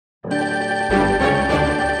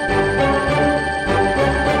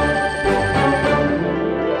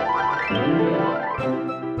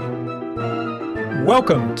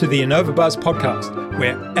Welcome to the InnovaBuzz podcast,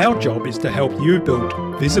 where our job is to help you build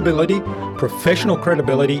visibility, professional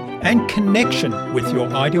credibility, and connection with your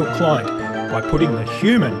ideal client by putting the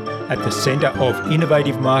human at the center of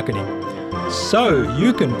innovative marketing, so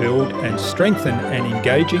you can build and strengthen an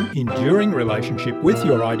engaging, enduring relationship with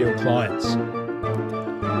your ideal clients.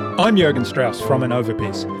 I'm Jürgen Strauss from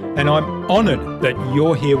InnovaBiz, and I'm honored that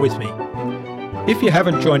you're here with me. If you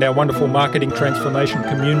haven't joined our wonderful marketing transformation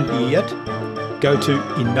community yet, go to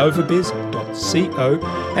innovabiz.co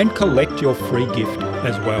and collect your free gift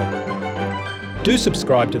as well. Do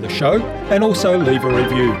subscribe to the show and also leave a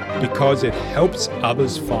review because it helps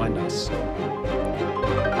others find us.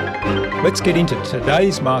 Let's get into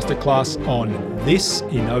today's masterclass on this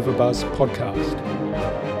InnovaBuzz podcast.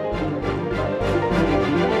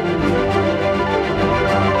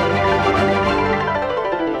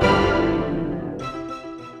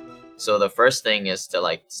 So the first thing is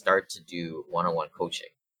to start to do one-on-one coaching,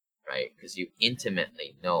 right? Because you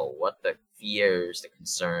intimately know what the fears, the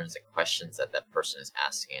concerns, the questions that person is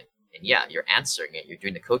asking. And yeah, you're answering it, you're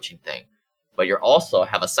doing the coaching thing, but you also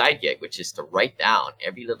have a side gig, which is to write down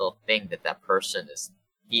every little thing that person is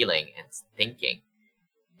feeling and thinking,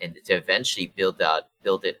 and to eventually build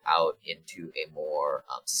it out into a more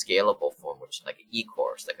scalable form, which is like an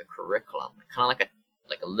e-course, like a curriculum, kind of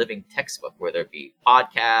like a living textbook, whether it be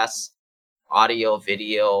podcasts, audio,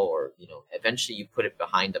 video, or eventually you put it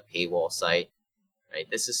behind a paywall site, right?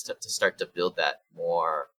 This is to start to build that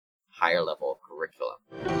more higher level curriculum.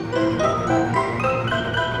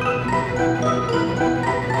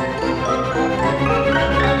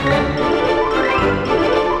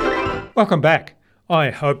 Welcome back. I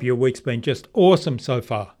hope your week's been just awesome so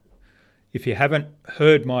far. If you haven't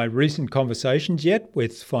heard my recent conversations yet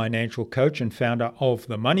with financial coach and founder of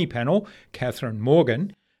The Money Panel, Catherine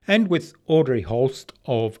Morgan, and with Audrey Holst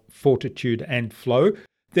of Fortitude and Flow,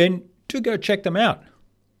 then do go check them out.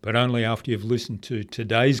 But only after you've listened to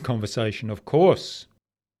today's conversation, of course.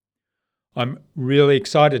 I'm really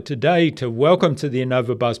excited today to welcome to the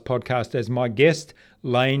InnovaBuzz podcast as my guest,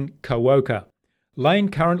 Lane Kawoka. Lane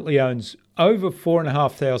currently owns over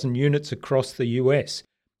 4,500 units across the US.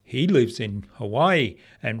 He lives in Hawaii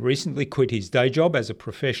and recently quit his day job as a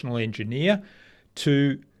professional engineer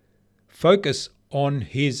to focus on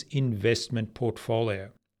his investment portfolio.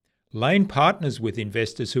 Lane partners with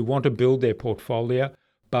investors who want to build their portfolio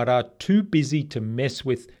but are too busy to mess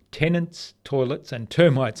with tenants, toilets and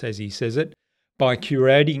termites, as he says it, by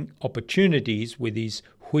curating opportunities with his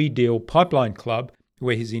Hui Deal Pipeline Club,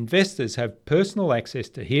 where his investors have personal access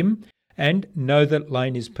to him and know that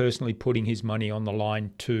Lane is personally putting his money on the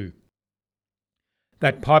line too.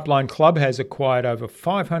 That Pipeline Club has acquired over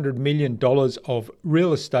 $500 million of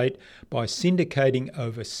real estate by syndicating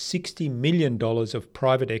over $60 million of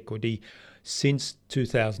private equity since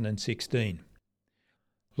 2016.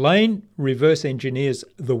 Lane reverse engineers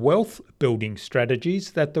the wealth building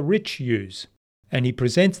strategies that the rich use, and he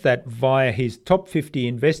presents that via his top 50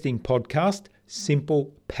 investing podcast,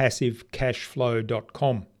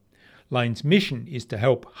 simplepassivecashflow.com. Lane's mission is to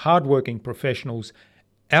help hardworking professionals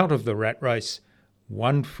out of the rat race,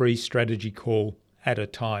 one free strategy call at a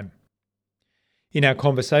time. In our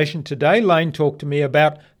conversation today, Lane talked to me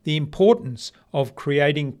about the importance of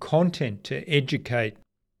creating content to educate.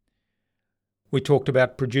 We talked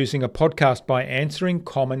about producing a podcast by answering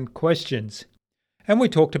common questions. And we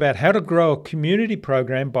talked about how to grow a community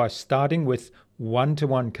program by starting with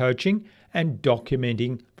one-to-one coaching and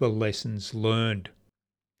documenting the lessons learned.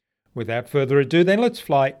 Without further ado, then let's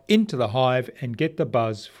fly into the hive and get the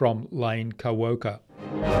buzz from Lane Kawoka.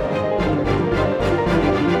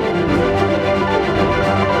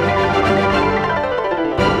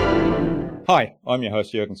 Hi, I'm your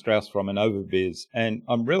host Jürgen Strauss from InnovaBiz, and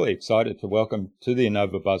I'm really excited to welcome to the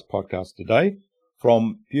InnovaBuzz podcast today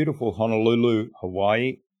from beautiful Honolulu,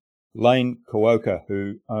 Hawaii, Lane Kawoka,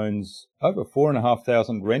 who owns over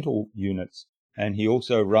 4,500 rental units, and he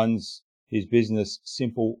also runs his business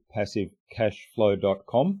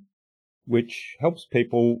simplepassivecashflow.com, which helps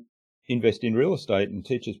people invest in real estate and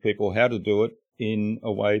teaches people how to do it in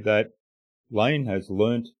a way that Lane has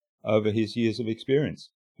learnt over his years of experience.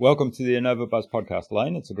 Welcome to the InnovaBuzz podcast,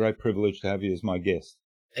 Lane. It's a great privilege to have you as my guest.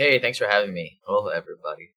 Hey, thanks for having me. Hello,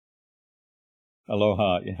 everybody.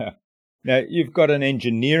 Aloha, yeah. Now, you've got an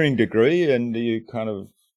engineering degree and you kind of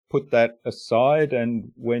put that aside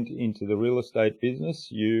and went into the real estate business.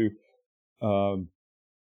 You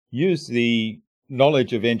use the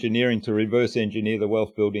knowledge of engineering to reverse engineer the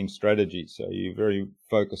wealth building strategy. So you're very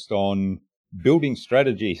focused on building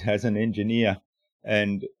strategies as an engineer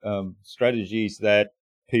and strategies that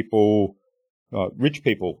rich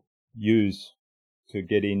people use to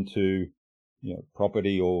get into,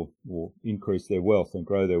 property or increase their wealth and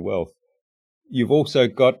grow their wealth. You've also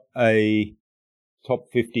got a top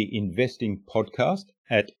 50 investing podcast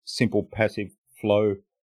at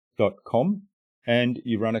simplepassiveflow.com, and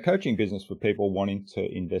you run a coaching business for people wanting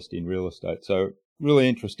to invest in real estate. So really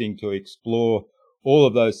interesting to explore all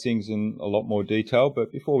of those things in a lot more detail.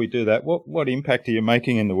 But before we do that, what impact are you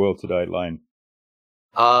making in the world today, Lane?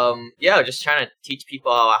 Just trying to teach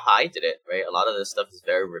people how I did it, right? A lot of this stuff is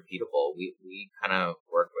very repeatable. We kind of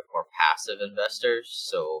work with more passive investors.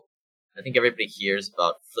 So I think everybody hears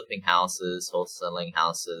about flipping houses, wholesaling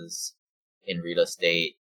houses in real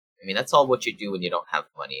estate. I mean, that's all what you do when you don't have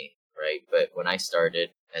money, right? But when I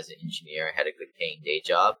started as an engineer, I had a good paying day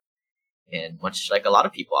job. And much like a lot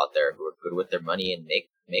of people out there who are good with their money and make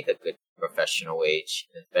a good professional wage,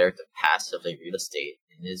 it's better to passively real estate.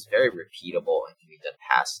 And it is very repeatable and can be done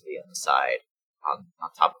passively on the side on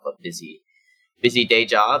top of a busy day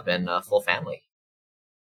job and a full family.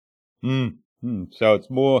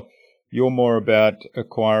 So you're more about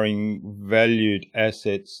acquiring valued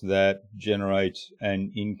assets that generate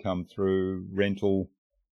an income through rental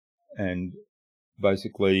and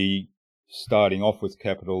basically starting off with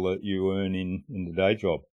capital that you earn in the day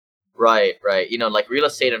job. Right. Like real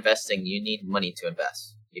estate investing, you need money to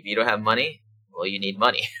invest. If you don't have money, well, you need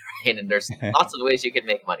money, right? And there's lots of ways you can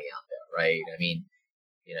make money out there, right? I mean,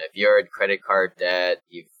 if you're in credit card debt,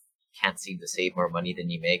 you can't seem to save more money than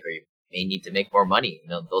you make, or you may need to make more money.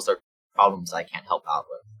 Those are problems I can't help out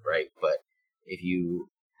with, right? But if you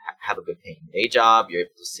have a good paying day job, you're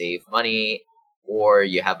able to save money, or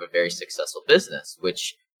you have a very successful business,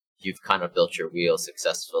 which you've kind of built your wheel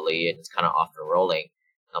successfully and it's kind of off and rolling.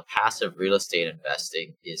 Now, passive real estate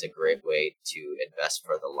investing is a great way to invest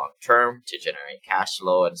for the long term, to generate cash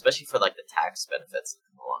flow, and especially for like the tax benefits that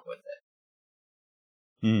come along with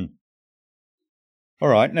it. All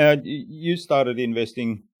right. Now, you started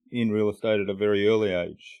investing in real estate at a very early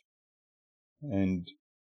age. And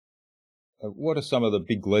what are some of the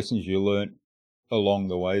big lessons you learned along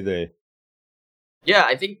the way there? Yeah,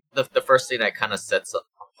 I think the first thing that kind of sets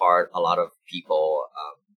apart a lot of people,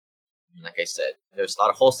 like I said, there's a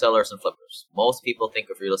lot of wholesalers and flippers. Most people think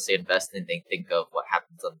of real estate investing, they think of what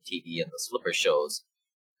happens on TV and the flipper shows.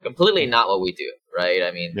 Completely not what we do, right?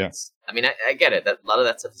 I mean, I get it. That a lot of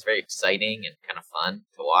that stuff is very exciting and kind of fun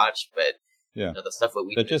to watch, but the stuff that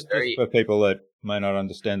we do just for people that may not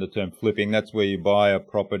understand the term flipping, that's where you buy a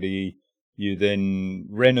property, you then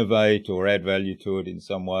renovate or add value to it in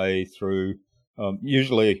some way through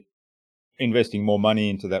usually investing more money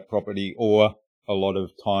into that property or a lot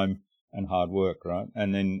of time and hard work, right?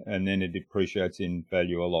 And then it depreciates in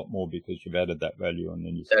value a lot more because you've added that value and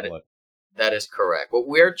then you sell it. That is correct. What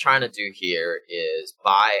we're trying to do here is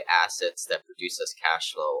buy assets that produce us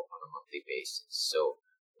cash flow on a monthly basis. So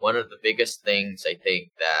one of the biggest things I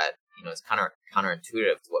think that, is kind of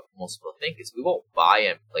counterintuitive to what most people think is we won't buy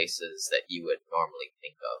in places that you would normally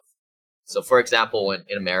think of. So, for example,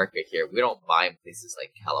 in America here, we don't buy in places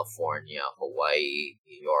like California, Hawaii,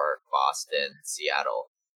 New York, Boston, Seattle.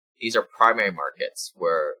 These are primary markets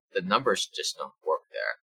where the numbers just don't work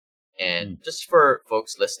there. And just for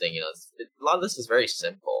folks listening, a lot of this is very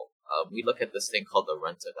simple. We look at this thing called the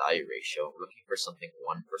rent-to-value ratio. We're looking for something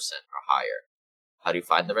 1% or higher. How do you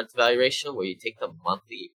find the rent-to-value ratio? Well, you take the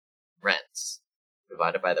monthly rents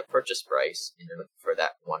divided by the purchase price, and you're looking for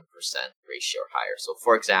that 1% ratio or higher. So,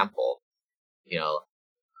 for example, a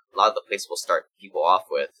lot of the places we'll start people off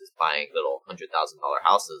with is buying little $100,000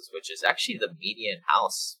 houses, which is actually the median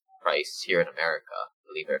house price here in America,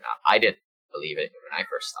 believe it or not. I didn't believe it when I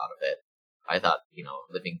first thought of it. I thought,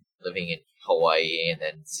 living in Hawaii and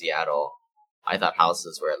then Seattle, I thought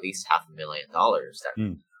houses were at least $500,000 that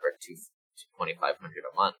were $2,500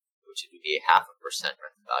 a month, which would be a 0.5%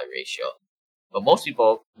 rent-to-value ratio. But most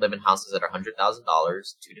people live in houses that are $100,000,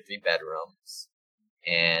 2 to 3 bedrooms,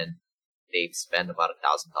 and they spend about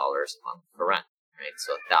 $1,000 a month for rent, right?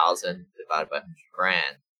 So 1,000 divided by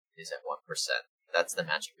 100,000 is at 1%. That's the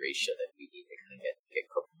magic ratio that we need to kind of get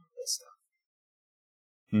cooking with this stuff.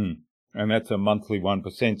 And that's a monthly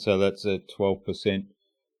 1%, so that's a 12%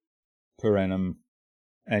 per annum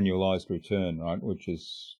annualized return, right? Which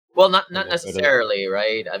is not necessarily,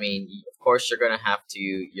 right? I mean, of course, you're going to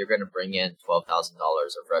bring in $12,000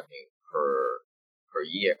 of revenue per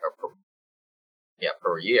year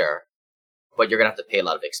per year. But you're going to have to pay a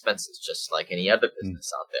lot of expenses, just like any other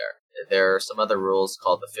business out there. There are some other rules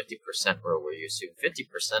called the 50% rule, where you assume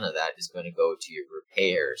 50% of that is going to go to your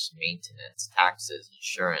repairs, maintenance, taxes,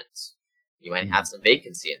 insurance. You might have some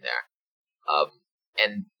vacancy in there.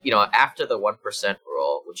 And after the 1%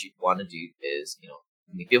 rule, what you want to do is,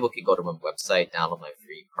 I mean, people can go to my website, download my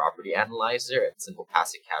free property analyzer at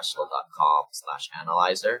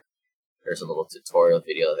simplepassivecashflow.com/analyzer. There's a little tutorial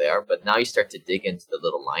video there, but now you start to dig into the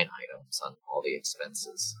little line items on all the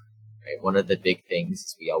expenses. Right? One of the big things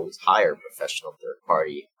is we always hire a professional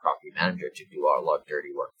third-party property manager to do all our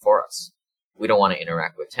dirty work for us. We don't want to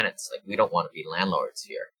interact with tenants. Like, we don't want to be landlords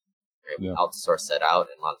here. Right? We outsource that out,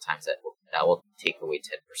 and a lot of times that will take away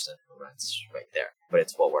 10% of rents right there. But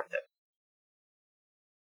it's well worth it.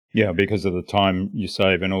 Yeah, because of the time you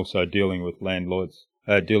save, and also dealing with landlords,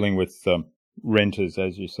 dealing with renters,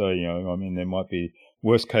 as you say. I mean, there might be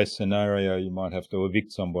worst case scenario, you might have to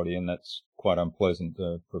evict somebody, and that's quite unpleasant.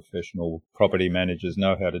 Professional property managers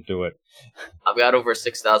know how to do it. I've got over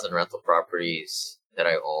 6,000 rental properties that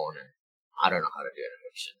I own, and I don't know how to do an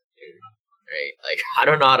eviction, dude. Right? Like, I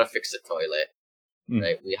don't know how to fix a toilet.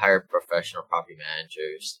 Right? We hire professional property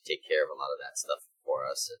managers to take care of a lot of that stuff for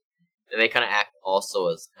us, and they kind of act also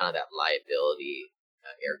as kind of that liability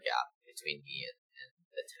air gap between me and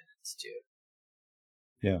the tenants too.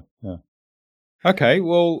 Yeah. Okay,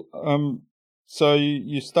 well, so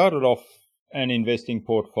you started off an investing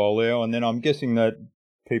portfolio, and then I'm guessing that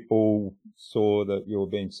people saw that you were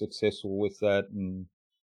being successful with that, and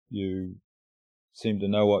you seemed to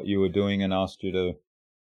know what you were doing, and asked you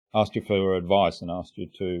for advice, and asked you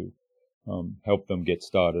to help them get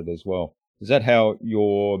started as well. Is that how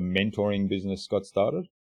your mentoring business got started?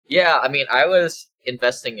 Yeah, I mean, I was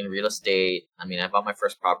investing in real estate. I mean, I bought my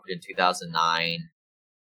first property in 2009,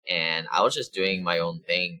 and I was just doing my own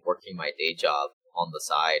thing, working my day job on the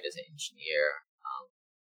side as an engineer.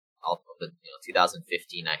 Up in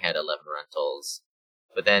 2015, I had 11 rentals.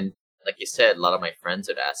 But then, like you said, a lot of my friends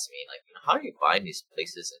would ask me, like, how do you find these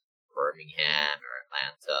places in Birmingham or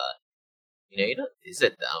Atlanta? You don't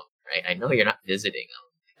visit them, right? I know you're not visiting them.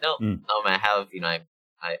 No, I have, I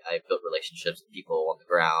built relationships with people on the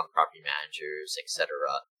ground, property managers, etc.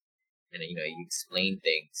 And, you explain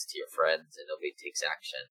things to your friends and nobody takes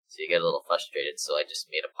action. So you get a little frustrated. So I just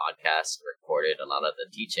made a podcast, recorded a lot of the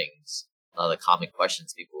teachings, a lot of the common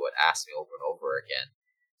questions people would ask me over and over again.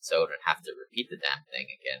 So I wouldn't have to repeat the damn thing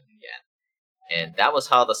again and again. And that was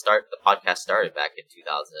how the podcast started back in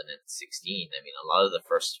 2016. I mean, a lot of the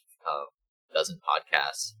first dozen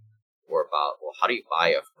podcasts were about, well, how do you buy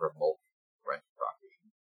a remote rental property?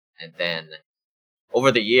 And then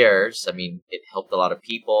over the years, I mean, it helped a lot of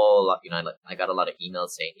people. I got a lot of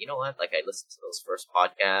emails saying, you know what, like, I listened to those first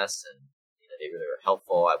podcasts and they really were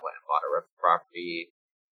helpful. I went and bought a rental property.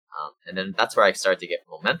 And then that's where I started to get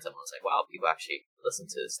momentum. I was like, wow, people actually listen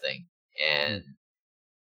to this thing. And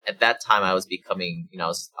at that time, I was becoming, I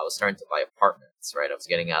was starting to buy apartments, right? I was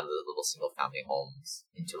getting out of the little single family homes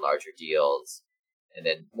into larger deals. And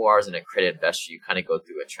then more as an accredited investor, you kind of go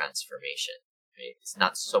through a transformation. Right? It's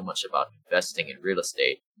not so much about investing in real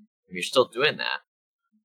estate. You're still doing that,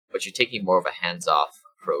 but you're taking more of a hands-off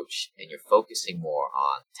approach, and you're focusing more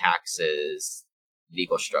on taxes,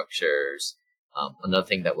 legal structures. Another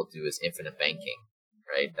thing that we'll do is infinite banking,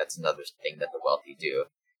 right? That's another thing that the wealthy do.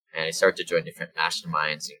 And I started to join different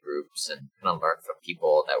masterminds and groups and kind of learn from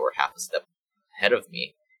people that were half a step ahead of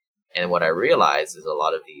me. And what I realized is a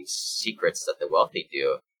lot of these secrets that the wealthy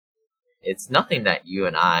do, it's nothing that you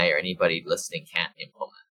and I or anybody listening can't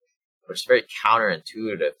implement. But it's very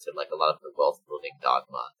counterintuitive to like a lot of the wealth building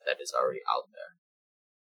dogma that is already out there.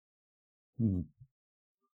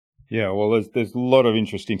 Yeah, well, there's a lot of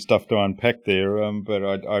interesting stuff to unpack there, but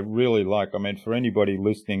I really for anybody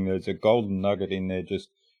listening, there's a golden nugget in there just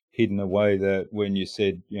hidden away, that when you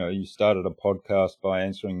said, you started a podcast by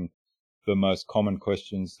answering the most common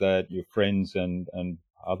questions that your friends and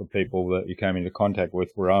other people that you came into contact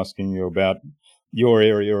with were asking you about your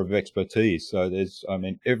area of expertise. So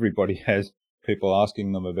everybody has people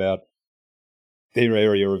asking them about their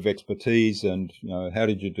area of expertise and, how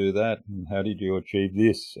did you do that? And how did you achieve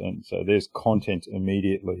this? And so there's content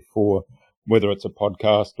immediately for whether it's a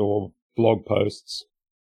podcast or blog posts.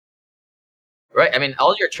 Right. I mean,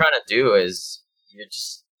 all you're trying to do is you're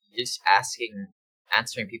just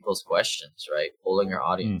answering people's questions, right? Polling your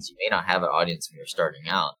audience. You may not have an audience when you're starting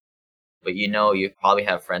out, but you probably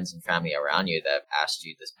have friends and family around you that have asked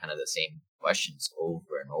you this kind of the same questions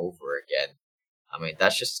over and over again. I mean,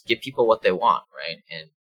 that's just give people what they want, right? And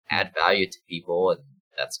add value to people, and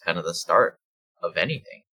that's kind of the start of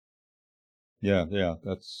anything. Yeah,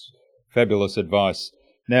 that's fabulous advice.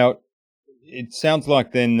 Now, it sounds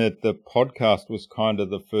like then that the podcast was kind of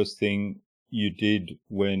the first thing you did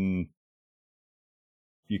when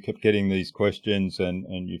you kept getting these questions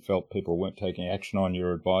and you felt people weren't taking action on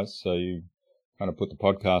your advice. So you kind of put the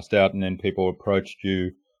podcast out, and then people approached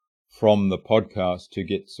you from the podcast to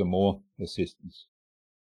get some more assistance.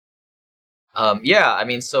 Yeah, I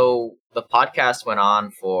mean, so the podcast went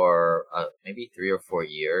on for maybe 3 or 4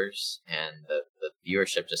 years, and the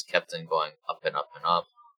viewership just kept on going up and up and up.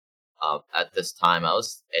 At this time, I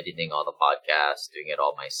was editing all the podcasts, doing it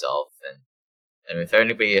all myself, and if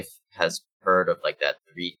anybody has heard of like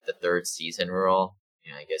the third season rule,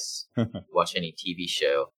 I guess watch any TV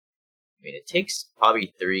show. I mean, it takes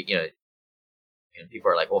probably three. And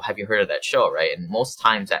people are like, "Well, have you heard of that show?" Right? And most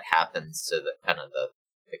times that happens to the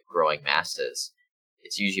growing masses.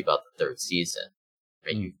 It's usually about the third season,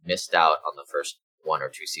 right? Mm. You've missed out on the first 1 or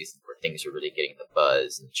 2 seasons where things are really getting the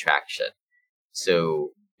buzz and traction.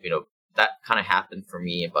 So that kind of happened for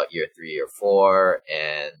me about year 3 or 4,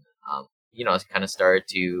 and I kind of started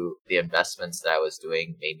to the investments that I was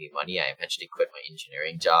doing made me money. I eventually quit my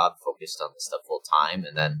engineering job, focused on this stuff full time,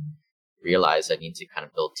 and then realized I need to kind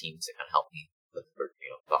of build teams to kind of help me with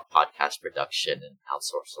podcast production and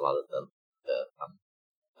outsource a lot of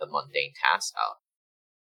the mundane tasks out.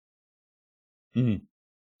 Mm.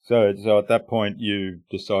 So at that point, you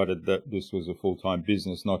decided that this was a full-time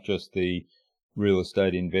business, not just the real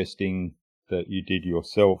estate investing that you did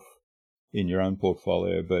yourself in your own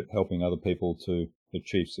portfolio, but helping other people to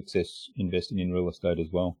achieve success investing in real estate as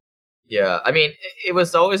well. Yeah, I mean, it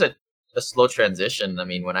was always a slow transition. I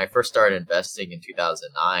mean, when I first started investing in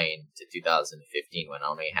 2009 to 2015, when I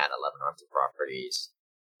only had 11 rental properties,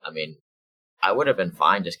 I mean, I would have been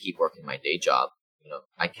fine just keep working my day job.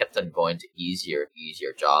 I kept on going to easier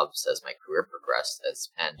jobs as my career progressed,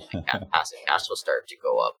 and my passive cash flow started to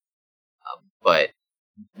go up. But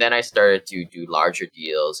then I started to do larger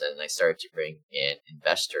deals, and I started to bring in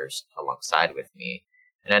investors alongside with me.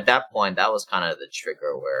 And at that point, that was kind of the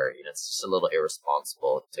trigger where it's just a little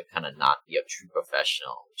irresponsible to kind of not be a true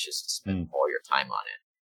professional, which is to spend all your time on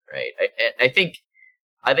it, right? I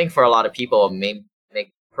think for a lot of people, it may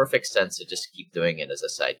make perfect sense to just keep doing it as a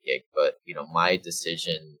side gig. But my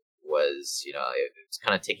decision was, it was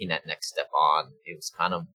kind of taking that next step on. It was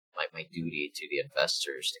kind of my duty to the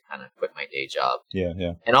investors to kind of quit my day job.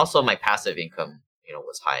 Yeah. And also my passive income,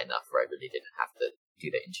 was high enough where I really didn't have to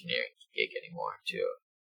do the engineering gig anymore too.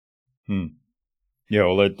 Yeah,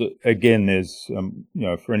 well, again, there's,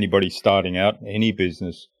 for anybody starting out any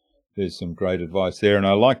business, there's some great advice there. And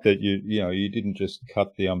I like that you didn't just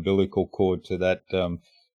cut the umbilical cord to that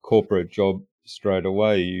corporate job straight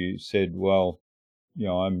away. You said, well,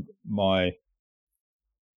 my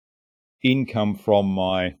income from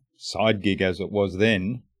my side gig, as it was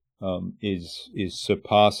then, is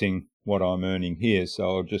surpassing what I'm earning here.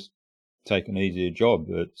 So I'll just take an easier job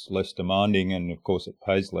that's less demanding, and of course it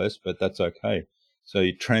pays less, but that's okay. So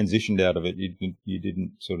you transitioned out of it. You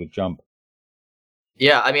didn't sort of jump.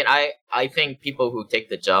 Yeah, I mean, I think people who take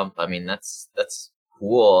the jump, I mean, that's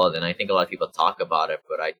cool, and I think a lot of people talk about it,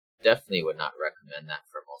 but I definitely would not recommend that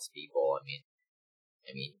for most people. I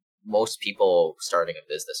mean, most people starting a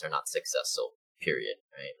business are not successful. Period.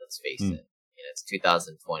 Right? Let's face it. It's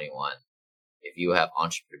 2021. If you have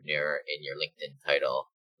entrepreneur in your LinkedIn title,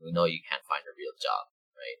 we know you can't find a real job,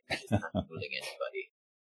 right? It's not fooling anybody.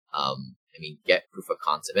 I mean, get proof of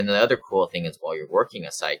concept. And the other cool thing is, while you're working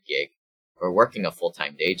a side gig or working a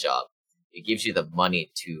full-time day job, it gives you the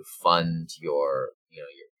money to fund your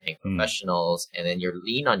paying professionals, and then you're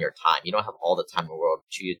lean on your time. You don't have all the time in the world,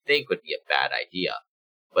 which you'd think would be a bad idea.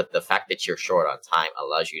 But the fact that you're short on time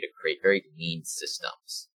allows you to create very lean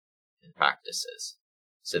systems and practices,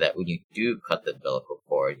 so that when you do cut the umbilical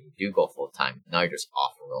cord, you do go full time, now you're just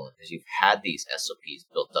off and rolling because you've had these SOPs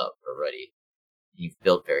built up already. You've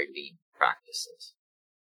built very lean practices.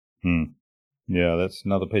 Yeah, that's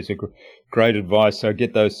another piece of great advice. So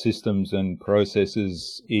get those systems and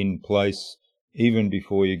processes in place even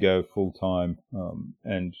before you go full time.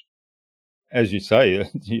 And as you say,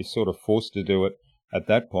 you're sort of forced to do it at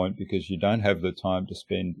that point because you don't have the time to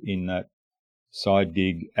spend in that side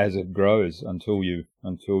gig as it grows until you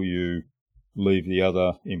leave the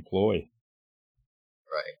other employ.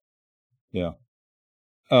 Right. Yeah.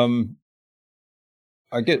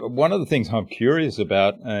 I get one of the things I'm curious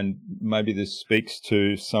about, and maybe this speaks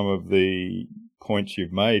to some of the points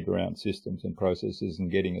you've made around systems and processes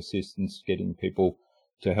and getting assistance, getting people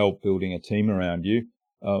to help building a team around you.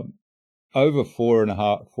 Over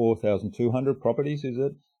 4,200 properties, is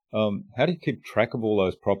it? How do you keep track of all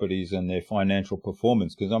those properties and their financial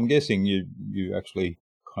performance? Because I'm guessing you actually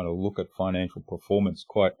kind of look at financial performance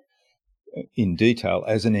quite in detail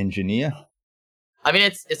as an engineer. I mean,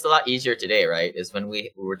 it's a lot easier today, right? Is when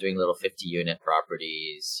we were doing little 50-unit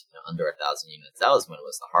properties, under 1,000 units. That was when it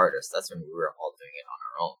was the hardest. That's when we were all doing it on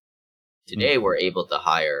our own. Today, we're able to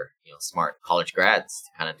hire, smart college grads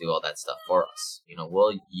to kind of do all that stuff for us.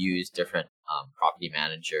 We'll use different property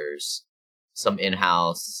managers some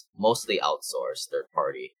in-house, mostly outsourced third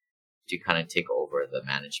party to kind of take over the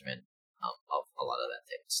management of a lot of that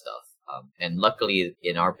type of stuff. And luckily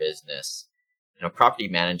in our business, property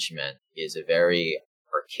management is a very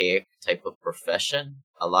archaic type of profession.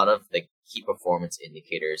 A lot of the key performance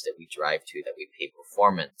indicators that we drive to, that we pay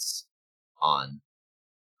performance on,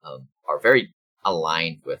 are very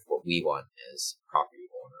aligned with what we want as property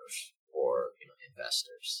owners or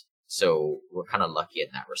investors. So we're kind of lucky in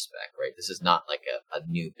that respect, right? This is not like a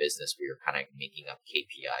new business where you're kind of making up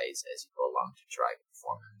KPIs as you go along to drive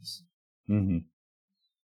performance. Mm-hmm.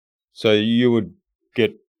 So you would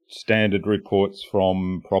get standard reports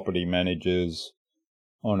from property managers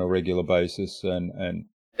on a regular basis, and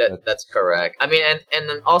that's correct. I mean, and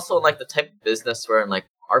then also like the type of business where like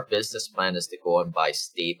our business plan is to go and buy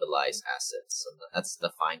stabilized assets, and that's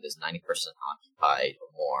defined as 90% occupied or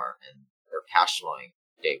more, and they're cash flowing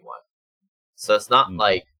day one. So it's not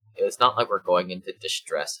like we're going into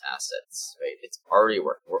distressed assets, right? It's already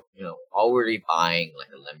we're already buying like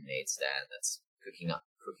a lemonade stand that's cooking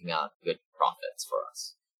out good profits for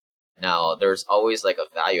us. Now there's always like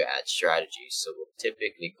a value add strategy, so we'll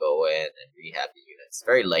typically go in and rehab the units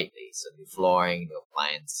very lightly. So new flooring, new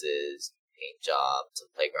appliances, paint jobs, some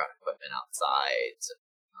playground equipment outside. So,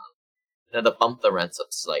 to bump the rents up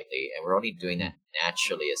slightly, and we're only doing that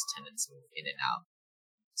naturally as tenants move in and out.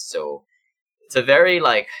 So it's a very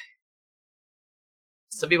like,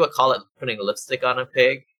 some people call it putting lipstick on a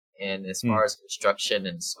pig. And as far as construction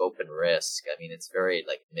and scope and risk, I mean, it's very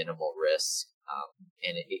like minimal risk.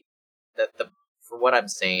 And for what I'm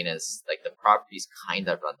saying is like the properties kind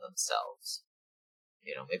of run themselves.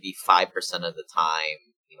 Maybe 5% of the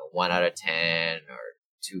time, 1 out of 10 or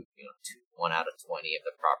 1 out of 20 of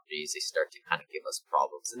the properties, they start to kind of give us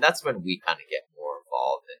problems. And that's when we kind of get more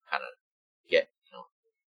involved and kind of get,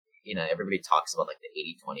 everybody talks about like the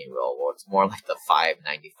 80-20 rule. Well, it's more like the 5-95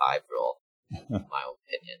 rule, in my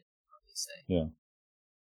opinion. Yeah.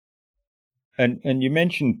 And you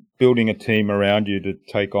mentioned building a team around you to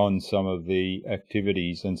take on some of the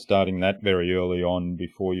activities and starting that very early on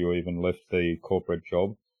before you even left the corporate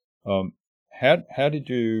job. How did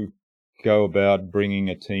you go about bringing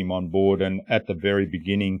a team on board? And at the very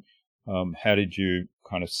beginning, how did you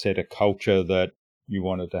kind of set a culture that you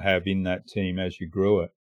wanted to have in that team as you grew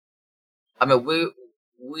it? I mean,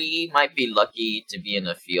 we might be lucky to be in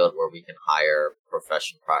a field where we can hire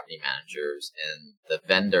professional property managers, and the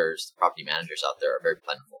vendors, the property managers out there are very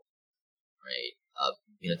plentiful, right?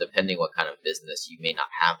 Depending what kind of business, you may not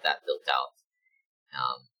have that built out.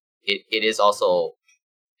 It is also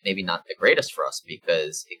maybe not the greatest for us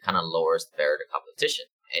because it kind of lowers the barrier to competition.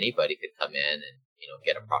 Anybody could come in and,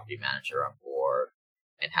 get a property manager on board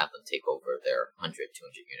and have them take over their 100,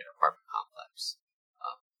 200 unit apartment complex.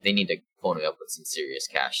 They need to pony up with some serious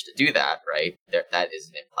cash to do that, right? That is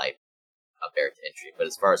an implied barrier to entry. But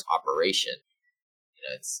as far as operation,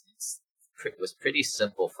 it was pretty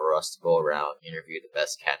simple for us to go around, interview the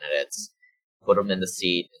best candidates, put them in the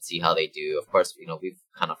seat, and see how they do. Of course, we've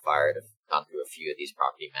kind of gone through a few of these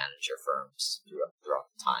property manager firms throughout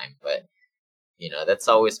the time, but that's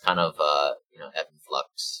always kind of ebb and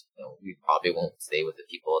flux. We probably won't stay with the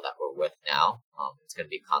people that we're with now. It's going to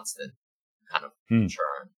be constant kind of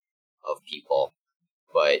churn of people,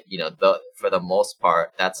 but for the most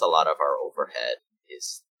part, that's a lot of our overhead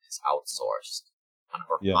is outsourced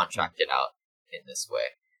or contracted out in this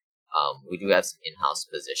way. We do have some in-house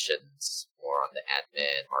positions more on the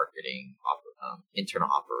admin, marketing, internal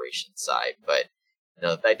operations side, but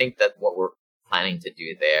I think that what we're planning to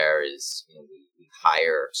do there is we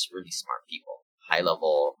hire really smart people, high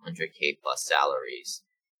level 100K plus salaries,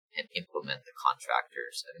 and implement the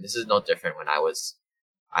contractors. I mean, this is no different when I was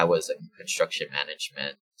in construction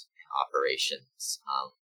management operations.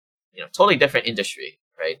 Totally different industry,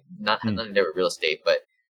 right? Nothing to do with real estate, but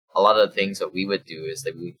a lot of the things that we would do is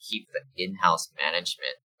that we would keep the in-house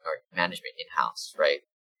management in-house, right?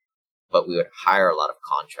 But we would hire a lot of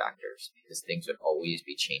contractors because things would always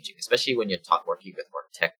be changing, especially when you're working with more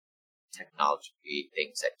technology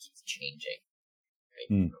things that keep changing.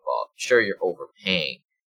 Right? Well, sure, you're overpaying,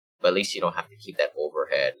 but at least you don't have to keep that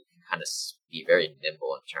overhead. You can kind of be very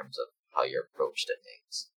nimble in terms of how you're approached at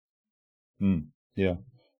things. Yeah.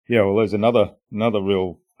 Well, there's another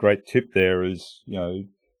real great tip there is,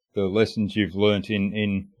 the lessons you've learnt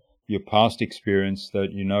in your past experience that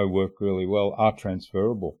work really well are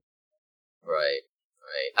transferable. Right.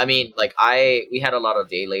 I mean, like we had a lot of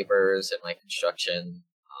day laborers in my construction.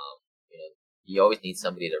 You always need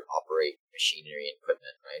somebody to operate machinery and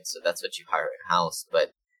equipment, right? So that's what you hire in-house.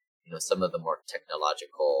 But, some of the more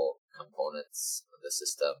technological components of the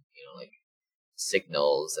system, like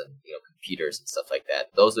signals and computers and stuff like that.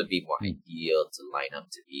 Those would be more ideal to line up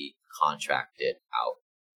to be contracted out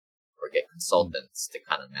or get consultants to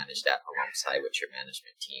kind of manage that alongside with your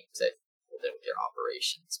management teams that hold it with your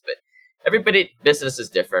operations. But business is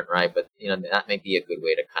different, right? But that may be a good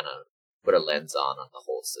way to kind of put a lens on the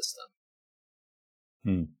whole system.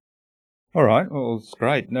 All right. Well, it's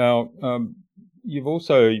great. Now, you've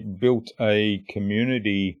also built a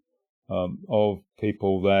community of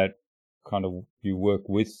people that kind of you work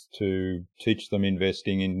with to teach them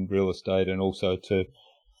investing in real estate and also to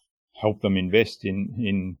help them invest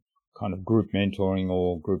in kind of group mentoring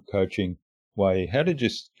or group coaching way. How did you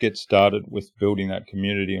get started with building that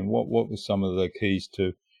community, and what were some of the keys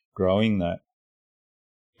to growing that?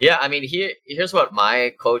 Yeah, I mean, here's what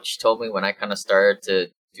my coach told me when I kind of started to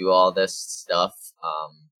do all this stuff.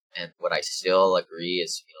 And what I still agree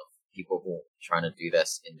is, people who are trying to do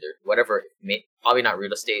this in their whatever, probably not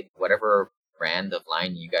real estate, whatever brand of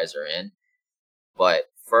line you guys are in. But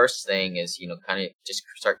first thing is, kind of just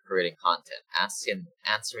start creating content,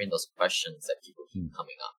 answering those questions that people keep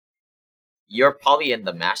coming up. You're probably in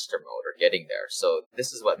the master mode or getting there. So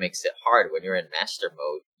this is what makes it hard. When you're in master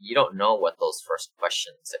mode, you don't know what those first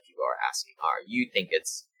questions that people are asking are. You think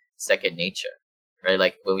it's second nature, right?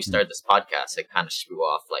 Like when we started this podcast, it kind of threw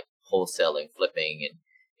off like wholesaling, flipping, and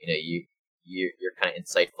you're kind of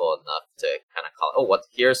insightful enough to kind of call,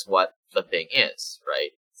 here's what flipping is, right?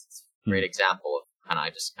 It's a great example of I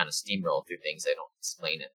just kind of steamroll through things. I don't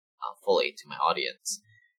explain it fully to my audience.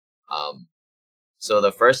 So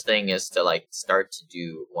the first thing is to start to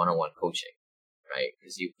do one-on-one coaching, right?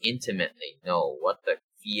 Because you intimately know what the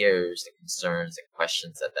fears, the concerns, the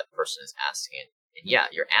questions that person is asking. And yeah,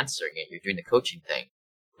 you're answering it. You're doing the coaching thing.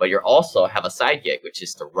 But you also have a side gig, which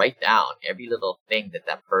is to write down every little thing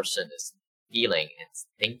that person is feeling and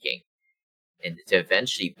thinking, and to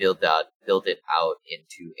eventually build it out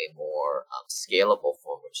into a more scalable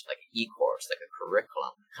form, which is like an e-course, like a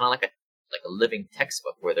curriculum, kind of like a living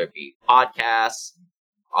textbook, where there be podcasts,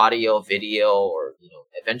 audio, video, or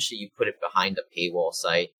eventually you put it behind a paywall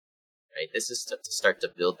site, right? This is to start to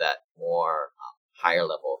build that more higher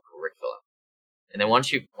level curriculum. And then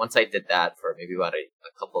once I did that for maybe about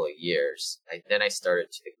a couple of years, then I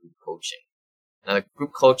started to do group coaching. Now the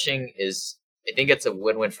group coaching I think it's a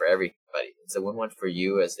win-win for everybody. It's a win-win for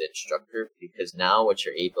you as the instructor, because now what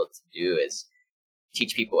you're able to do is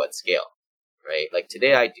teach people at scale, right? Like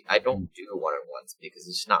today I don't do one-on-ones because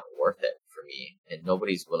it's just not worth it for me, and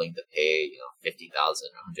nobody's willing to pay $50,000 or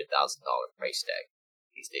 $100,000 price tag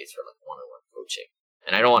these days for one-on-one coaching,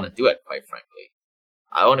 and I don't want to do it, quite frankly.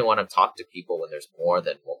 I only want to talk to people when there's more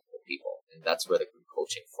than multiple people, and that's where the group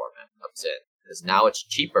coaching format comes in, because now it's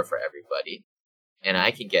cheaper for everybody, and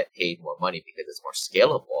I can get paid more money because it's more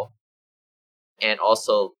scalable. And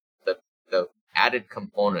also the added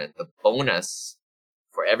component, the bonus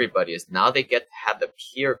for everybody is now they get to have the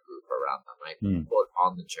peer group around them, right? People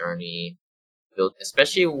on the journey,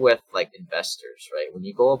 especially with investors, right? When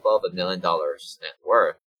you go above $1 million net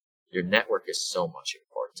worth, your network is so much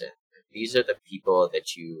important. These are the people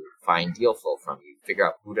that you find deal flow from. You figure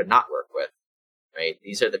out who to not work with, right?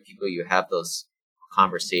 These are the people you have those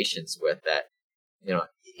conversations with that,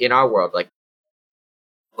 in our world,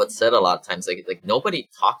 what's said a lot of times, nobody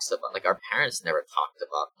talks about, our parents never talked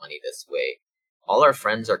about money this way. All our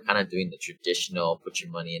friends are kind of doing the traditional, put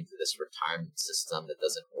your money into this retirement system that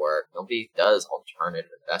doesn't work. Nobody does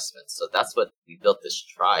alternative investments. So that's what we built, this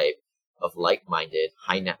tribe of like-minded,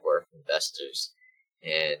 high net worth investors.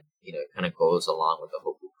 And, it kind of goes along with the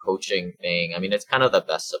whole coaching thing. I mean, it's kind of the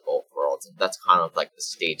best of both worlds. And that's kind of the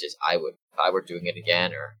stages if I were doing it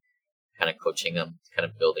again, or kind of coaching them, kind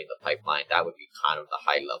of building the pipeline, that would be kind of the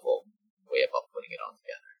high level way about putting it all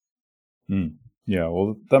together. Yeah,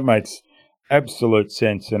 well, that makes absolute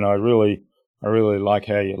sense. And I really like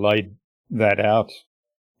how you laid that out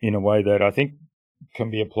in a way that I think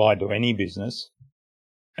can be applied to any business.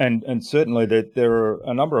 And certainly that there are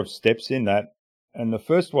a number of steps in that. And the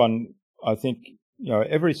first one, I think,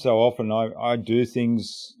 every so often I do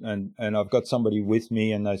things and I've got somebody with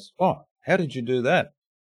me and they say, "Oh, how did you do that?"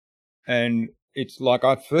 And it's like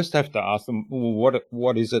I first have to ask them, well,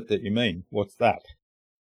 what is it that you mean? What's that?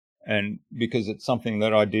 And because it's something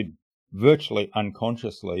that I did virtually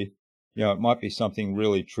unconsciously, it might be something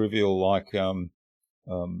really trivial like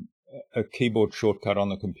a keyboard shortcut on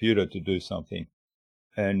the computer to do something.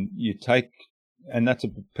 And and that's a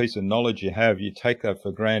piece of knowledge you have. You take that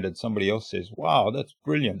for granted. Somebody else says, "Wow, that's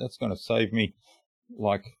brilliant. That's going to save me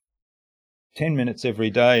 10 minutes every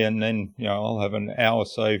day, and then I'll have an hour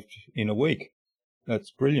saved in a week." That's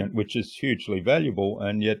brilliant, which is hugely valuable.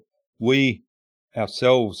 And yet we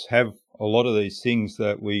ourselves have a lot of these things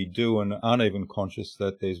that we do and aren't even conscious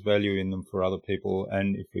that there's value in them for other people,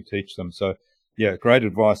 and if we teach them. So, yeah, great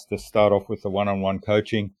advice to start off with the one-on-one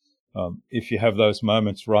coaching. If you have those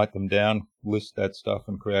moments, write them down, list that stuff,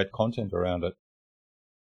 and create content around it.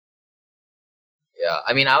 Yeah,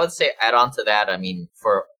 I mean, I would say add on to that. I mean,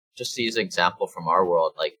 for just to use an example from our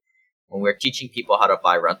world, like when we're teaching people how to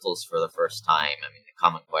buy rentals for the first time, I mean, the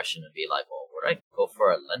common question would be like, well, where do I go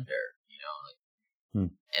for a lender? You know,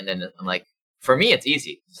 like, and then I'm like, for me, it's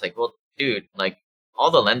easy. It's like, well, dude, like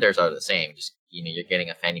all the lenders are the same. Just, you know, you're getting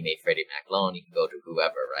a Fannie Mae, Freddie Mac loan. You can go to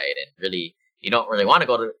whoever, right? And really, you don't really want to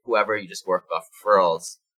go to whoever. You just work off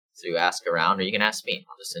referrals. So you ask around, or you can ask me.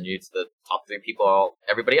 I'll just send you to the top 3 people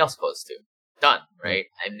everybody else goes to. Done, right?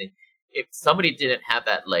 I mean, if somebody didn't have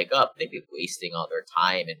that leg up, they'd be wasting all their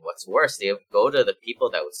time. And what's worse, they would go to the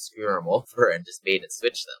people that would screw them over and just bait and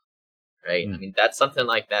switch them, right? I mean, that's something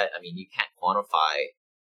like that. I mean, you can't quantify.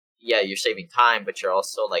 Yeah, you're saving time, but you're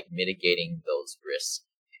also like mitigating those risks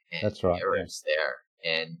and That's right, errors there.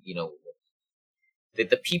 And, you know,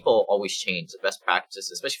 the people always change. The best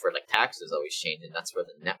practices, especially for like taxes, always change. And that's where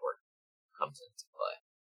the network comes into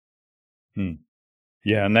play.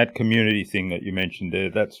 Yeah, and that community thing that you mentioned there,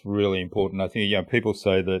 that's really important. I think, people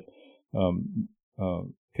say that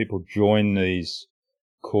people join these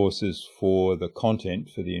courses for the content,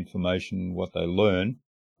 for the information, what they learn,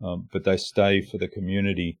 but they stay for the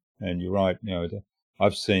community. And you're right,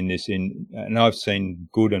 I've seen this and I've seen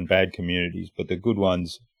good and bad communities, but the good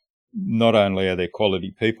ones, not only are there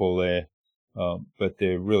quality people there, but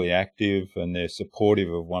they're really active and they're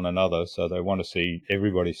supportive of one another. So they want to see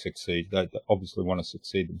everybody succeed. They obviously want to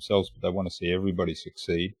succeed themselves, but they want to see everybody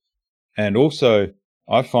succeed. And also,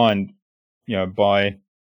 I find, by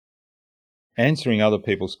answering other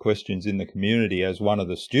people's questions in the community as one of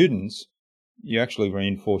the students, you actually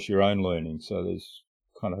reinforce your own learning. So there's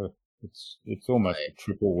kind of, it's almost a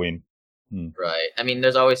triple win. Right. I mean,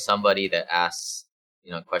 there's always somebody that asks,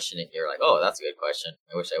 a question and you're like, oh, that's a good question.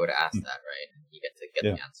 I wish I would have asked that, right? And you get to get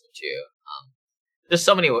the answer too. There's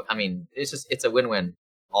so many, I mean, it's a win-win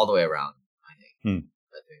all the way around, I think,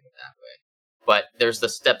 by doing it that way. But there's the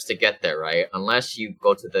steps to get there, right? Unless you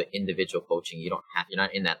go to the individual coaching, you're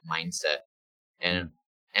not in that mindset. And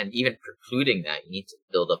even precluding that, you need to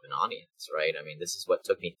build up an audience, right? I mean, this is what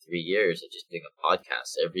took me 3 years of just doing a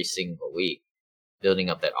podcast every single week, building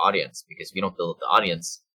up that audience, because if you don't build up the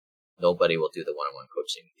audience, nobody will do the one-on-one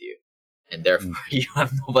coaching with you. And therefore, you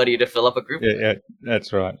have nobody to fill up a group with. Yeah,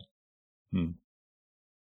 that's right. All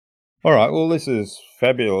right. Well, this is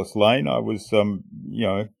fabulous, Lane. I was,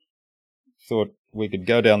 thought we could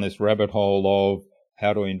go down this rabbit hole of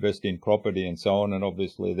how to invest in property and so on. And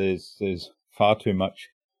obviously, there's far too much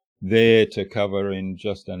there to cover in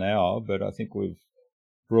just an hour. But I think we've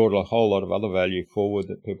brought a whole lot of other value forward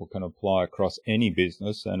that people can apply across any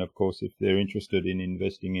business. And of course, if they're interested in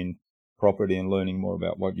investing in property and learning more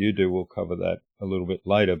about what you do, we'll cover that a little bit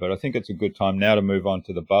later. But I think it's a good time now to move on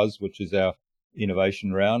to the buzz, which is our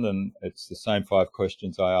innovation round. And it's the same 5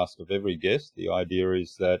 questions I ask of every guest. The idea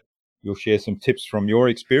is that you'll share some tips from your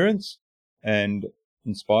experience and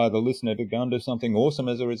inspire the listener to go and do something awesome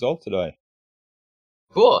as a result today.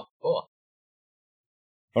 Cool.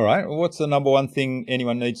 All right. Well, what's the number one thing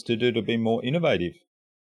anyone needs to do to be more innovative?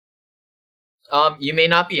 You may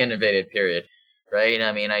not be innovative, period. Right?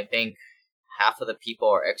 I mean, I think half of the people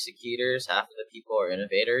are executors, half of the people are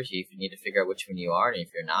innovators. You need to figure out which one you are, and if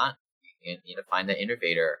you're not, you need to find the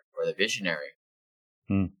innovator or the visionary.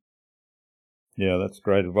 Yeah, that's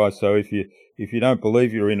great advice. So if you don't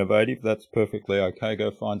believe you're innovative, that's perfectly okay.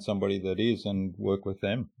 Go find somebody that is and work with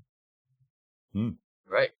them.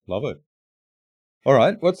 Right. Love it. All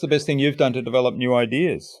right. What's the best thing you've done to develop new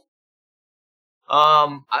ideas?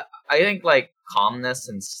 I think like calmness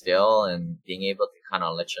and still and being able to kind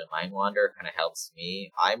of let your mind wander kind of helps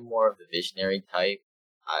me. I'm more of the visionary type.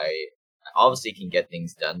 I obviously can get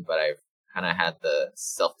things done, but I've kind of had the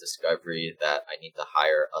self-discovery that I need to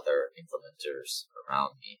hire other implementers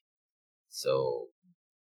around me. So,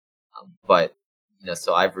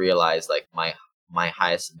 so I've realized like my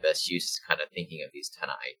highest and best use is kind of thinking of these kind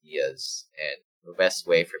of ideas, and the best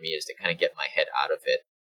way for me is to kind of get my head out of it,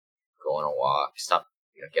 go on a walk, stop,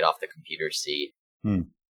 get off the computer seat, and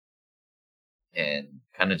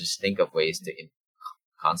kind of just think of ways to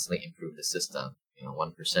constantly improve the system.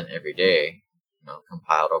 1% every day,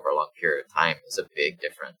 compiled over a long period of time is a big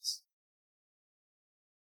difference.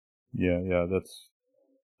 Yeah,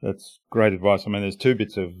 that's great advice. I mean, there's 2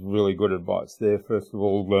 bits of really good advice there. First of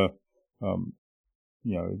all,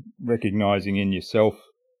 recognizing in yourself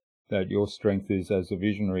that your strength is as a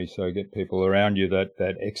visionary, so get people around you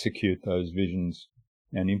that execute those visions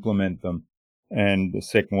and implement them. And the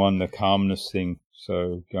second one, the calmness thing.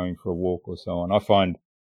 So going for a walk or so on. I find,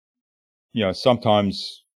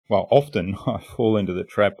 sometimes, often I fall into the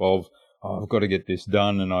trap of, I've got to get this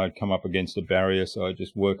done, and I come up against a barrier. So I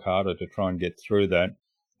just work harder to try and get through that.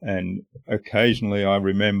 And occasionally I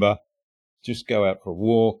remember, just go out for a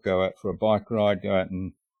walk, go out for a bike ride, go out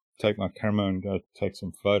and take my camera and go take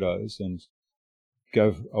some photos and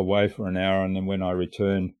go away for an hour. And then when I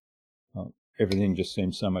return, everything just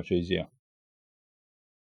seems so much easier.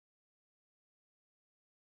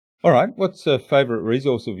 All right. What's a favorite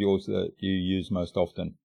resource of yours that you use most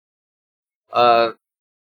often? I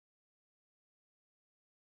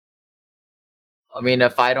mean,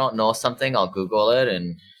 if I don't know something, I'll Google it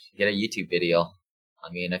and get a YouTube video.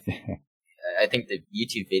 I mean, I think the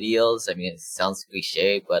YouTube videos, I mean, it sounds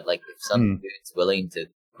cliche, but like if some dude's willing to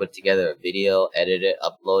put together a video, edit it,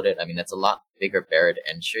 upload it, I mean, that's a lot bigger barrier to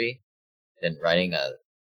entry than writing a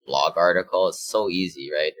blog article. It's so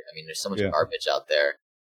easy, right? I mean, there's so much garbage out there.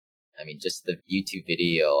 I mean, just the YouTube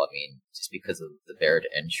video, I mean, just because of the barrier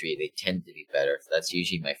to entry, they tend to be better. So that's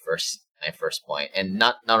usually my first point. And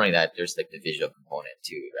not only that, there's like the visual component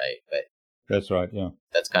too, right? But that's right, yeah.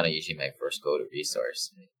 That's kind of usually my first go-to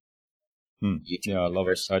resource. YouTube I love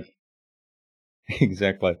it.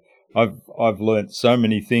 Exactly. I've learnt so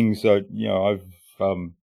many things. So, I've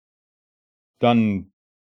done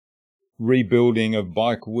rebuilding of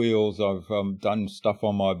bike wheels. I've done stuff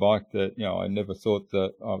on my bike that I never thought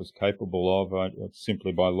that I was capable of.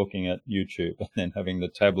 Simply by looking at YouTube and then having the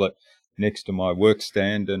tablet next to my work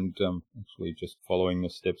stand and actually just following the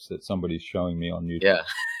steps that somebody's showing me on YouTube.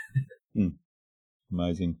 Yeah.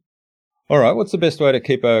 Amazing. All right. What's the best way to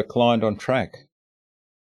keep a client on track?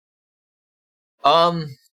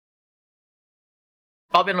 Probably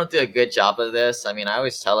don't do a good job of this. I mean, I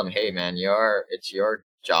always tell them, hey man, it's your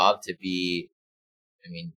job to be, I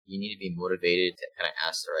mean, you need to be motivated to kind of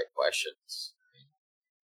ask the right questions. I mean,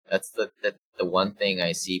 that's the one thing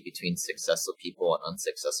I see between successful people and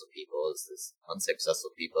unsuccessful people is this: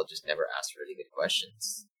 unsuccessful people just never ask really good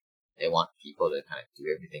questions. They want people to kind of do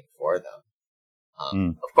everything for them.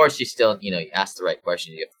 Of course, you still, you ask the right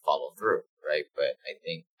questions, you have to follow through, right? But I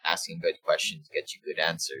think asking good questions gets you good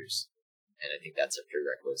answers. And I think that's a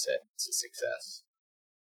prerequisite to success.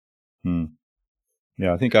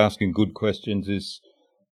 Yeah, I think asking good questions is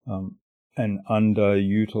an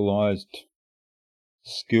underutilized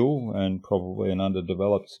skill and probably an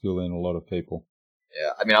underdeveloped skill in a lot of people.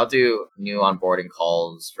 Yeah, I mean, I'll do new onboarding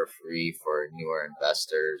calls for free for newer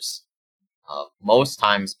investors. Most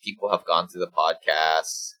times people have gone through the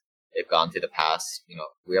podcast. They've gone through the past.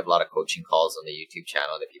 We have a lot of coaching calls on the YouTube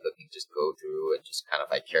channel that people can just go through and just kind of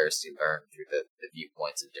vicariously learn through the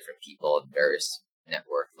viewpoints of different people at various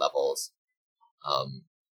network levels. And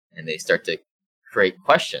they start to create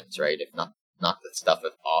questions, right? If not the stuff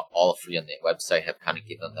of all free on the website have kind of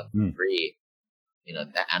given them for free.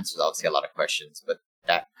 That answers obviously a lot of questions, but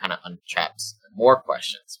that kind of untraps more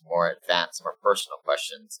questions, more advanced, more personal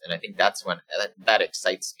questions. And I think that's when that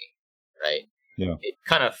excites me, right? Yeah. It's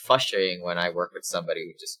kind of frustrating when I work with somebody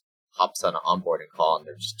who just hops on an onboarding call and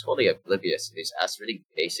they're just totally oblivious. They just ask really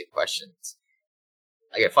basic questions.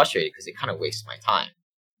 I get frustrated because they kind of waste my time.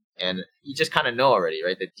 And you just kind of know already,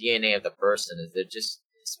 right? The DNA of the person is this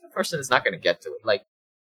person is not going to get to it. Like,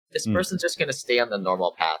 this person's just going to stay on the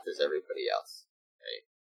normal path as everybody else, right?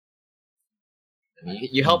 I mean,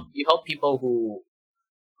 you help people who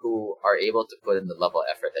are able to put in the level of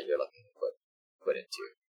effort that you're looking to put into.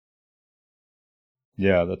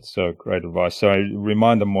 Yeah, that's great advice. So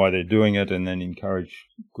remind them why they're doing it and then encourage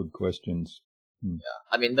good questions. Yeah,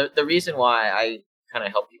 I mean, the reason why I kind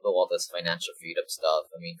of help people with all this financial freedom stuff,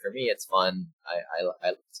 I mean, for me, it's fun.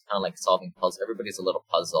 It's kind of like solving puzzles. Everybody's a little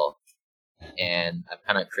puzzle. And I've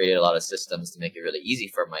kind of created a lot of systems to make it really easy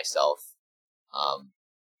for myself.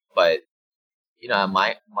 But,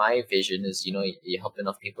 my vision is, you help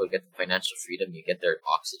enough people get the financial freedom, you get their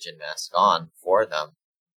oxygen mask on for them.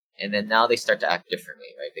 And then now they start to act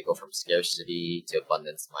differently, right? They go from scarcity to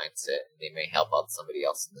abundance mindset. And they may help out somebody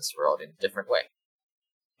else in this world in a different way.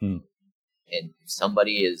 And if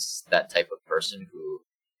somebody is that type of person who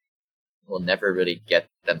will never really get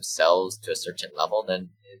themselves to a certain level, then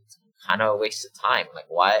it's kind of a waste of time. Like,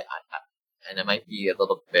 why? And it might be a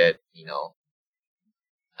little bit,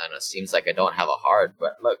 I don't know, seems like I don't have a heart,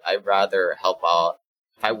 but look, I'd rather help out.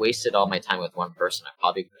 If I wasted all my time with one person, I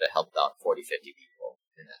probably could have helped out 40, 50 people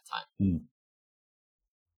in that time.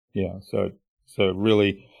 Yeah, so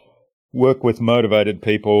really work with motivated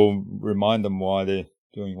people, remind them why they're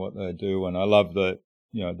doing what they do. And I love the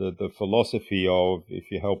philosophy of,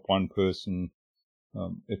 if you help one person,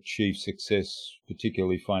 achieve success,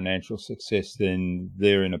 particularly financial success, then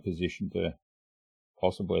they're in a position to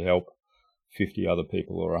possibly help 50 other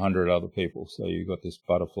people or 100 other people. So you've got this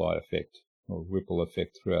butterfly effect or ripple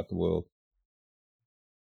effect throughout the world.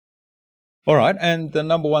 All right. And the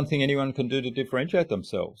number one thing anyone can do to differentiate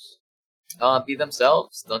themselves? Be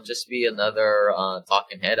themselves. Don't just be another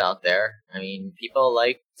talking head out there. I mean, people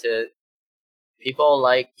like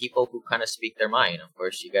people who kind of speak their mind. Of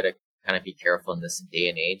course, you got to kind of be careful in this day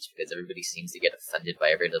and age because everybody seems to get offended by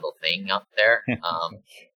every little thing out there.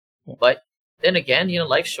 But then again,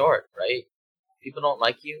 life's short, right? People don't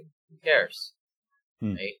like you. Who cares?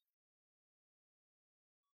 Right?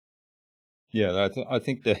 Yeah, I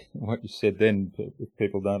think that what you said then, if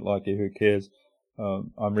people don't like you, who cares?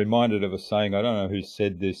 I'm reminded of a saying, I don't know who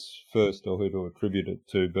said this first or who to attribute it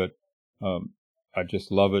to, but I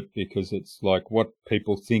just love it because it's like what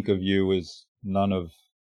people think of you is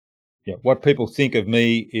what people think of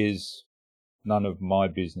me is none of my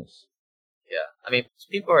business. Yeah, I mean,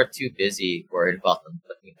 people are too busy worried about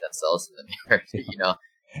looking at themselves in the mirror,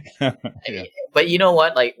 I mean, but you know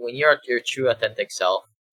what? Like when you're your true, authentic self,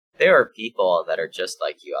 there are people that are just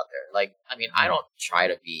like you out there. Like, I mean, I don't try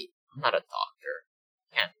to be. I'm not a doctor.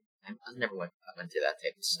 I never went into that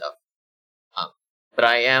type of stuff. But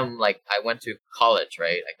I am I went to college,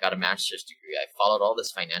 right? I got a master's degree. I followed all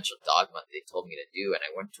this financial dogma that they told me to do, and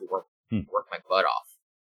I went to work my butt off.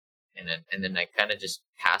 And then I kind of just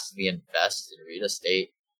passively invest in real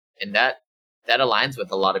estate, and that aligns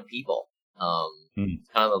with a lot of people. It's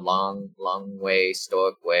kind of a long way,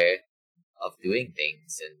 stoic way of doing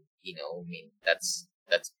things, and I mean that's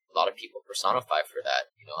a lot of people personify for that.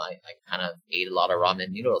 I kind of ate a lot of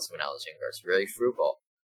ramen noodles when I was younger. It's really frugal.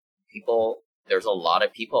 There's a lot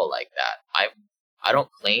of people like that. I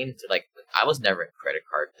don't claim to I was never in credit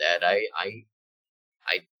card debt.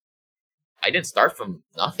 I didn't start from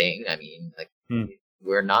nothing. I mean,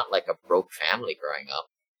 we're not like a broke family growing up.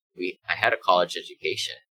 I had a college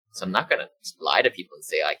education, so I'm not gonna lie to people and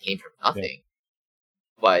say I came from nothing.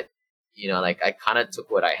 Yeah. But I kind of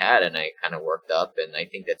took what I had and I kind of worked up, and I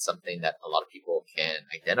think that's something that a lot of people can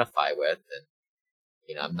identify with.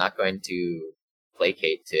 And I'm not going to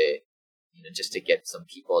placate to just to get some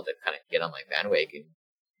people to kind of get on my bandwagon.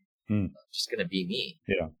 I'm just gonna be me.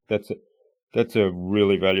 Yeah, that's a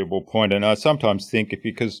really valuable point. And I sometimes think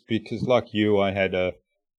because like you, I had I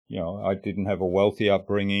didn't have a wealthy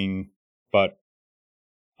upbringing, but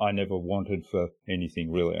I never wanted for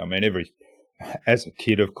anything really. I mean, as a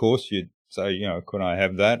kid, of course, you'd say, could I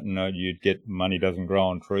have that? And you'd get money doesn't grow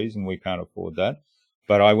on trees and we can't afford that.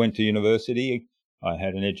 But I went to university. I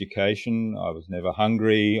had an education. I was never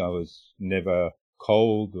hungry. I was never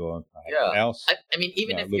cold, or I had a house. I mean,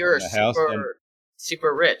 even if you're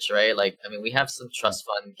super rich, right? Like, I mean, we have some trust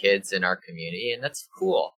fund kids in our community, and that's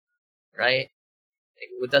cool, right?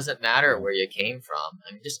 It doesn't matter where you came from.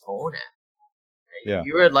 I mean, just own it. Right? Yeah.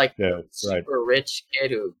 You were a super rich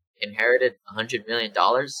kid who inherited $100 million,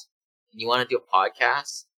 and you want to do a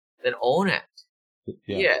podcast, then own it.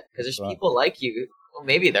 Yeah, because there's people like you. Well,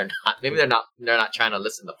 maybe they're not. Maybe they're not trying to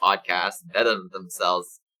listen to podcasts, better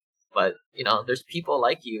themselves. But there's people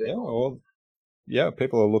like you. Yeah,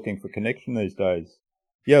 people are looking for connection these days.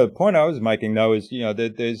 Yeah, the point I was making though is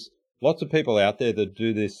there's lots of people out there that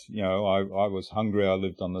do this. I was hungry. I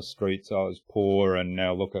lived on the streets. I was poor, and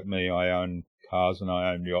now look at me. I own cars and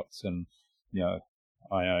I own yachts, and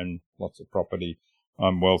I own lots of property.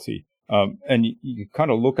 I'm wealthy. And you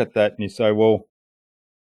kind of look at that and you say, well,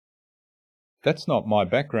 that's not my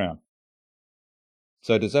background.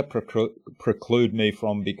 So does that preclude me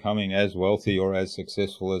from becoming as wealthy or as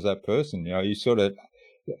successful as that person?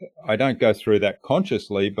 I don't go through that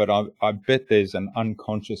consciously, but I bet there's an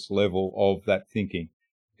unconscious level of that thinking.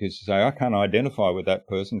 Because you say, I can't identify with that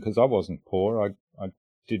person because I wasn't poor. I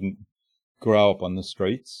didn't grow up on the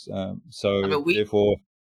streets. Therefore...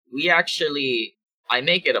 I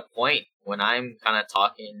make it a point when I'm kind of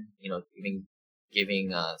talking,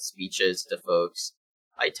 giving speeches to folks,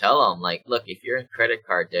 I tell them, look, if you're in credit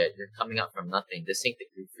card debt, you're coming up from nothing. This ain't the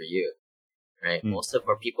group for you, right? Most of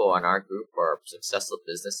our people in our group are successful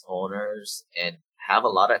business owners and have a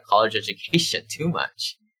lot of college education, too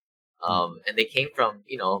much. And they came from,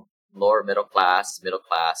 lower middle class,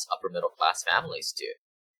 upper middle class families too.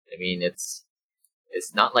 I mean, it's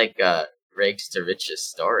not like a rags to riches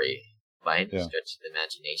story by any stretch of the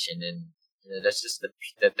imagination. And that's just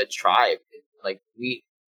the tribe.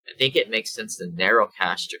 I think it makes sense to narrow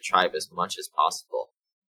cast your tribe as much as possible.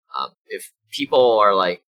 If people are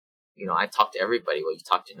I talk to everybody, well, you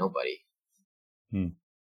talk to nobody.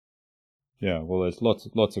 Yeah, well, there's lots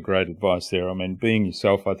of great advice there. I mean, being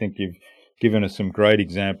yourself, I think given us some great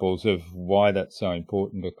examples of why that's so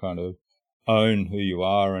important to kind of own who you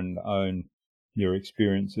are and own your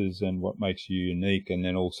experiences and what makes you unique, and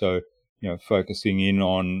then also, focusing in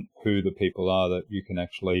on who the people are that you can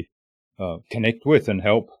actually connect with and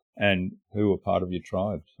help, and who are part of your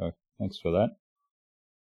tribe. So thanks for that.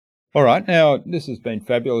 All right, now this has been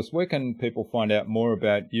fabulous. Where can people find out more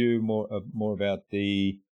about you, more about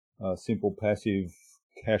the Simple Passive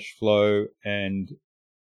cash flow, and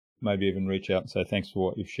maybe even reach out and say thanks for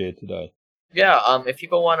what you've shared today? Yeah, if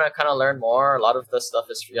people want to kind of learn more, a lot of the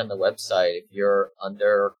stuff is free on the website. If you're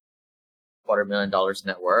under $250,000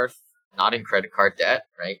 net worth, not in credit card debt,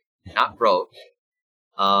 right? Not broke.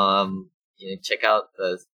 Check out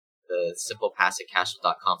the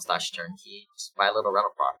simplepassivecashflow.com/turnkey. Just buy a little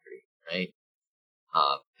rental property, right?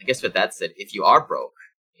 I guess with that said, if you are broke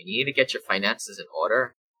and you need to get your finances in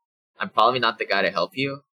order, I'm probably not the guy to help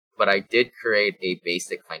you, but I did create a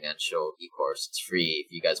basic financial e-course. It's free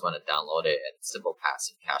if you guys want to download it at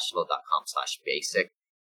simplepassivecashflow.com/basic,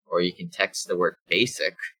 or you can text the word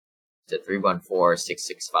basic to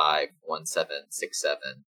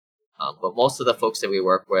 314-665-1767. But most of the folks that we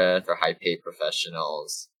work with are high-paid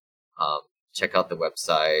professionals. Check out the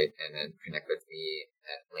website and then connect with me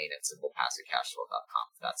at Lane@simplepassivecashflow.com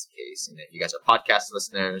if that's the case. And if you guys are podcast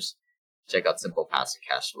listeners, check out Simple Passive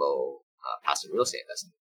Cashflow, passive real estate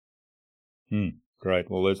investment. Great.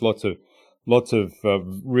 Well, there's lots of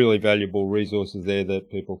really valuable resources there that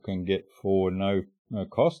people can get for no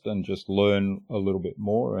cost and just learn a little bit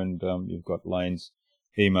more. And you've got Lane's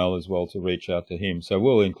email as well to reach out to him. So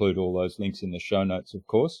we'll include all those links in the show notes, of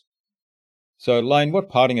course. So Lane, what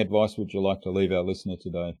parting advice would you like to leave our listener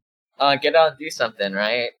today? Get out and do something,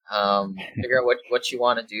 right? Figure out what you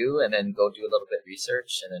want to do, and then go do a little bit of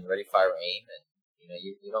research, and then ready, fire, aim. And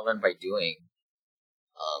you don't learn by doing.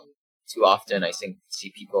 Too often, I see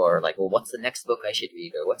people are like, "Well, what's the next book I should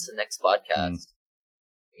read, or what's the next podcast?"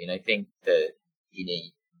 I think the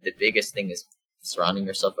biggest thing is surrounding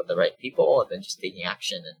yourself with the right people, and then just taking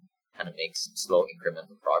action and kind of make some slow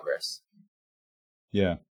incremental progress.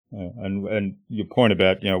 Yeah, and your point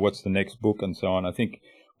about what's the next book and so on. I think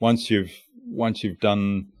once you've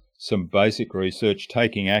done some basic research,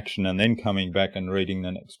 taking action, and then coming back and reading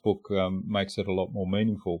the next book makes it a lot more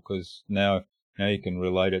meaningful, because now you can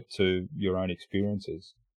relate it to your own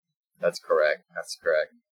experiences. That's correct.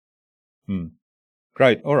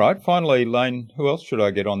 Great. All right. Finally, Lane, who else should I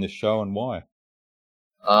get on this show and why?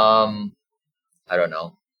 I don't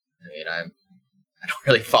know. I don't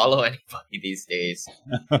really follow anybody these days.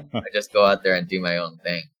 I just go out there and do my own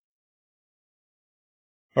thing.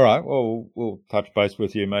 All right. Well, we'll touch base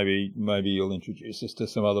with you. Maybe you'll introduce us to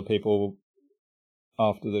some other people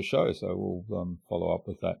after the show. So we'll follow up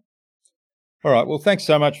with that. All right. Well, thanks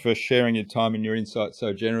so much for sharing your time and your insights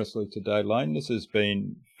so generously today, Lane. This has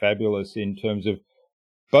been fabulous in terms of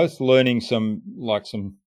both learning some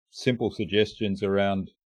simple suggestions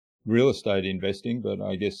around real estate investing, but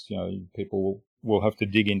I guess, people will have to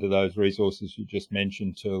dig into those resources you just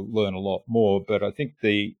mentioned to learn a lot more. But I think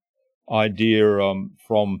the idea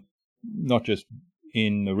from not just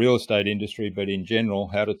in the real estate industry, but in general,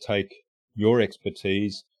 how to take your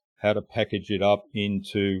expertise, how to package it up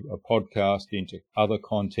into a podcast, into other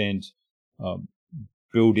content,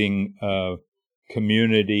 building a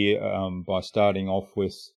community by starting off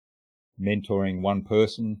with mentoring one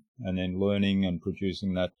person and then learning and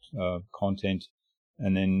producing that content,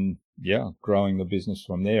 and then, growing the business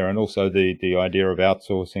from there. And also the idea of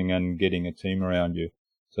outsourcing and getting a team around you.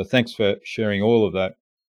 So thanks for sharing all of that,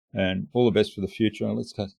 and all the best for the future. And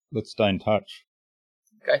let's stay in touch.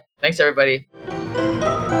 Okay. Thanks, everybody.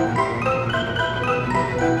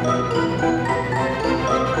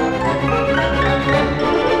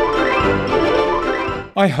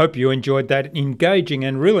 I hope you enjoyed that engaging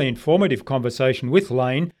and really informative conversation with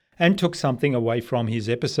Lane and took something away from his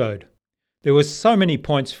episode. There were so many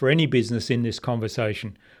points for any business in this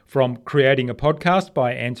conversation, from creating a podcast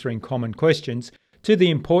by answering common questions to the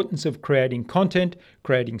importance of creating content,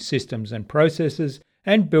 creating systems and processes,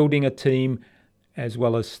 and building a team, as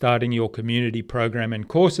well as starting your community program and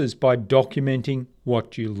courses by documenting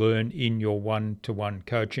what you learn in your one-to-one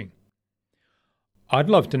coaching. I'd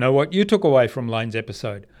love to know what you took away from Lane's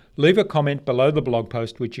episode. Leave a comment below the blog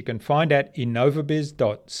post, which you can find at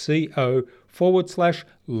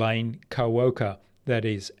innovabiz.co/Lane Kawoka. That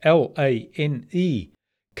is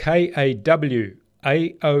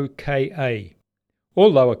LANEKAWAOKA.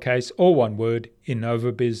 All lowercase, all one word,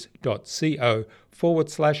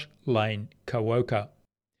 innovabiz.co/Lane Kawoka.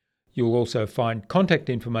 You'll also find contact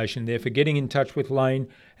information there for getting in touch with Lane,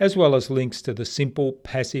 as well as links to the Simple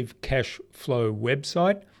Passive Cash Flow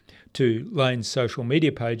website, to Lane's social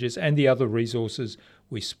media pages and the other resources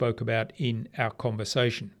we spoke about in our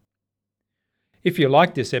conversation. If you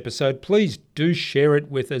like this episode, please do share it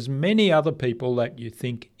with as many other people that you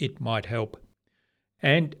think it might help.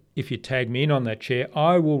 And if you tag me in on that share,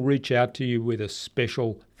 I will reach out to you with a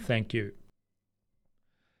special thank you.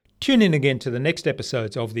 Tune in again to the next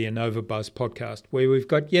episodes of the InnovaBuzz podcast, where we've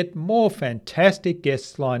got yet more fantastic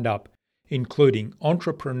guests lined up, including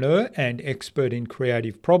entrepreneur and expert in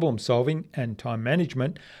creative problem solving and time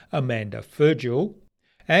management, Amanda Fergil,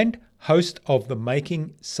 and host of the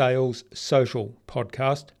Making Sales Social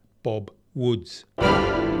podcast, Bob Woods.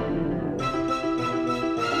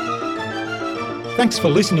 Thanks for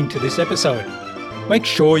listening to this episode. Make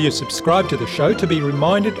sure you subscribe to the show to be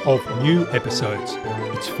reminded of new episodes.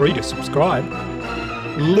 It's free to subscribe.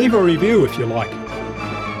 Leave a review if you like.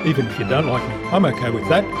 Even if you don't like me, I'm okay with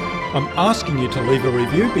that. I'm asking you to leave a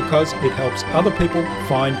review because it helps other people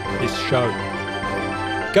find this show.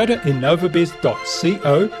 Go to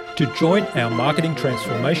innovabiz.co to join our marketing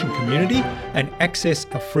transformation community and access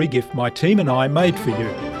a free gift my team and I made for you.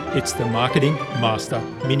 It's the Marketing Master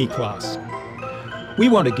Mini Class. We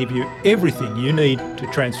want to give you everything you need to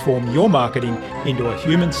transform your marketing into a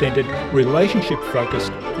human-centered,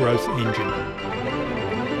 relationship-focused growth engine.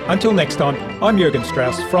 Until next time, I'm Jürgen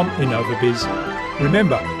Strauss from InnovaBiz.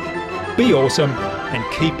 Remember, be awesome and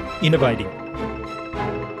keep innovating.